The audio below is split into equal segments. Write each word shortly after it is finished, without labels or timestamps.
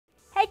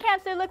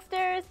Cancer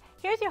Looksters!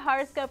 Here's your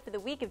horoscope for the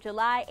week of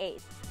July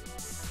 8th.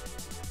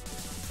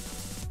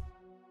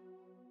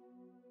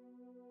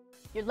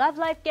 Your love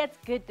life gets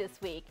good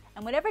this week,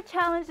 and whatever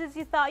challenges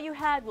you thought you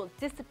had will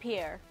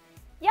disappear.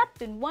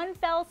 Yep, in one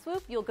fell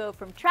swoop, you'll go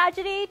from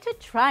tragedy to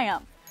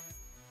triumph.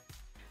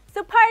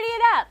 So party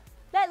it up!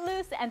 Let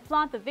loose and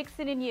flaunt the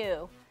vixen in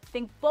you.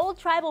 Think bold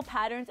tribal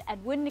patterns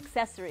and wooden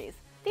accessories.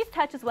 These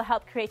touches will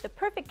help create the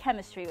perfect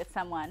chemistry with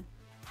someone.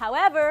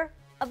 However,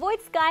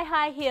 avoid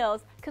sky-high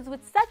heels, because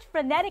with such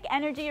frenetic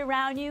energy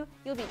around you,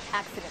 you'll be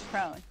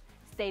accident-prone.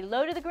 Stay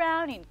low to the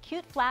ground in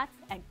cute flats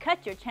and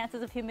cut your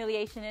chances of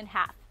humiliation in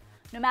half.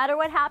 No matter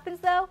what happens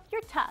though,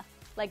 you're tough,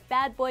 like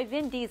bad boy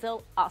Vin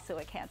Diesel, also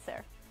a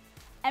Cancer.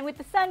 And with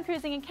the sun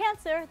cruising in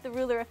Cancer, the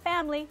ruler of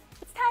family,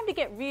 it's time to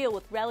get real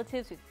with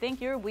relatives who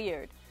think you're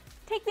weird.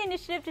 Take the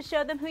initiative to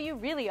show them who you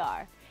really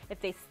are. If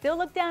they still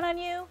look down on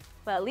you,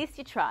 well, at least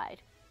you tried.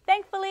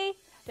 Thankfully,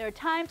 there are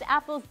times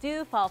apples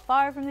do fall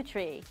far from the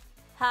tree.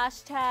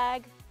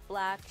 Hashtag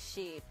Black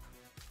Sheep.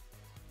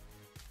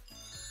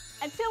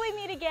 Until we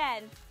meet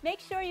again, make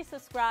sure you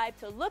subscribe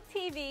to Look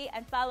TV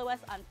and follow us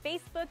on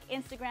Facebook,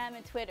 Instagram,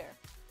 and Twitter.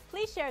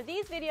 Please share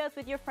these videos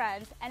with your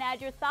friends and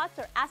add your thoughts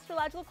or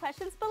astrological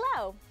questions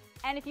below.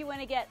 And if you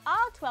want to get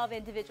all 12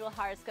 individual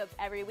horoscopes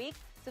every week,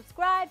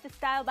 subscribe to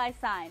Style by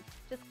Sign.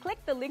 Just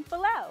click the link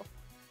below.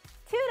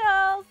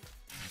 Toodles!